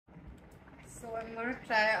So I'm gonna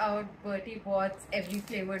try out Bertie Bott's every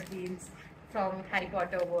flavored beans from Harry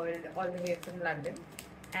Potter world all the way from London.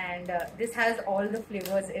 And this has all the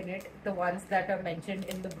flavors in it, the ones that are mentioned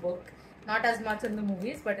in the book. Not as much in the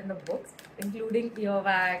movies, but in the books, including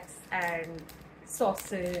earwax and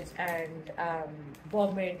sausage and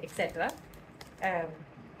vermin, etc. Um,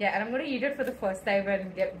 yeah, and I'm gonna eat it for the first time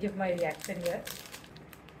and give my reaction here.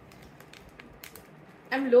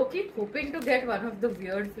 I'm low-key hoping to get one of the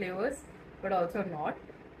weird flavors, but also not.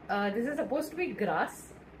 This is supposed to be grass.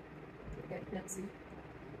 Okay, let's see.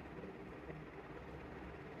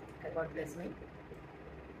 God bless me.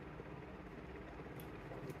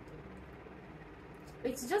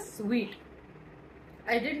 It's just sweet.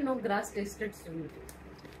 I didn't know grass tasted sweet.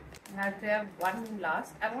 Now to have one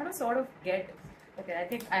last. I want to sort of get. Okay, I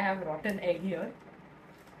think I have rotten egg here.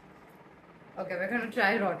 Okay, we're gonna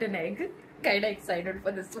try rotten egg. Kinda excited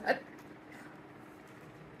for this one.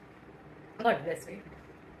 God bless me.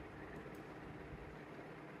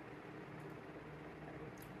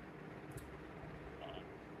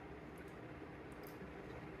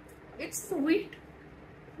 It's sweet,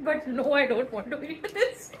 but no, I don't want to eat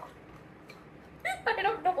this. I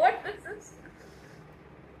don't know what this is.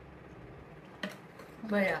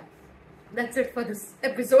 But yeah, that's it for this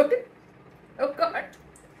episode. Oh God.